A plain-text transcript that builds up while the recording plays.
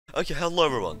Okay, hello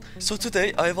everyone. So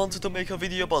today I wanted to make a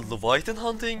video about Leviathan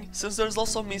hunting since there's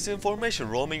lots of misinformation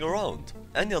roaming around.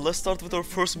 And yeah, let's start with our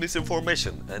first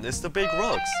misinformation, and it's the big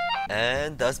rocks.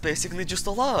 And that's basically just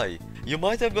a lie. You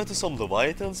might have gotten some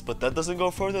Leviathans, but that doesn't go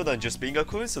further than just being a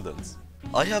coincidence.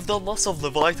 I have done lots of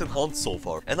Leviathan hunts so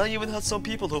far, and I even had some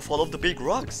people who followed the big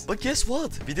rocks. But guess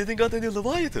what? We didn't get any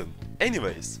Leviathan.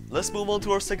 Anyways, let's move on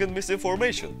to our second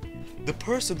misinformation. The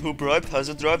person who bribed has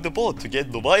to drive the boat to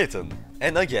get Leviathan.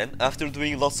 And again, after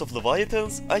doing lots of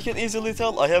Leviathans, I can easily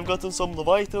tell I have gotten some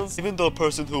Leviathans even though the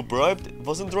person who bribed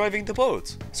wasn't driving the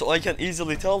boat. So I can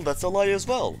easily tell that's a lie as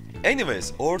well.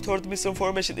 Anyways, our third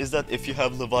misinformation is that if you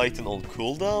have Leviathan on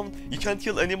cooldown, you can't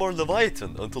kill any more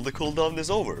Leviathan until the cooldown is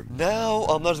over. Now,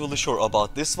 I'm not really sure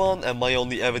about this one, and my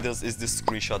only evidence is this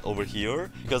screenshot over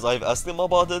here, because I've asked him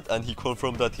about it and he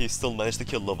confirmed that he still managed to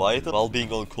kill Leviathan while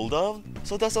being on cooldown,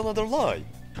 so that's another lie.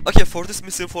 Okay, for this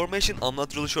misinformation, I'm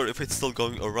not really sure if it's still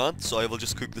going around, so I will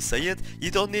just quickly say it.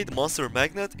 You don't need Monster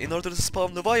Magnet in order to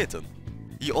spawn Leviathan.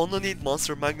 You only need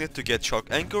Monster Magnet to get Shark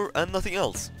Anchor and nothing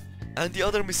else. And the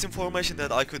other misinformation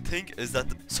that I could think is that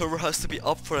the server has to be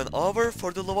up for an hour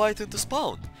for the Leviathan to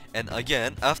spawn. And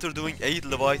again, after doing 8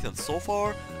 Leviathans so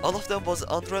far, all of them was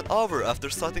under an hour after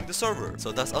starting the server,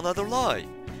 so that's another lie.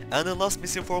 And the last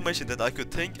misinformation that I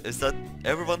could think is that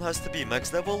everyone has to be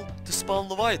max level to spawn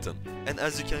Leviathan. And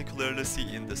as you can clearly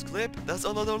see in this clip, that's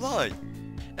another lie.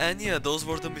 And yeah, those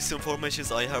were the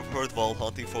misinformations I have heard while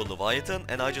hunting for Leviathan,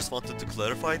 and I just wanted to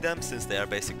clarify them since they are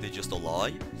basically just a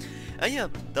lie. And yeah,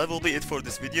 that will be it for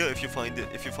this video. If you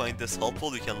find this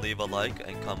helpful, you can leave a like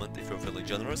and comment if you're feeling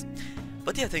generous.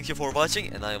 But yeah, thank you for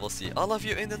watching, and I will see all of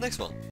you in the next one.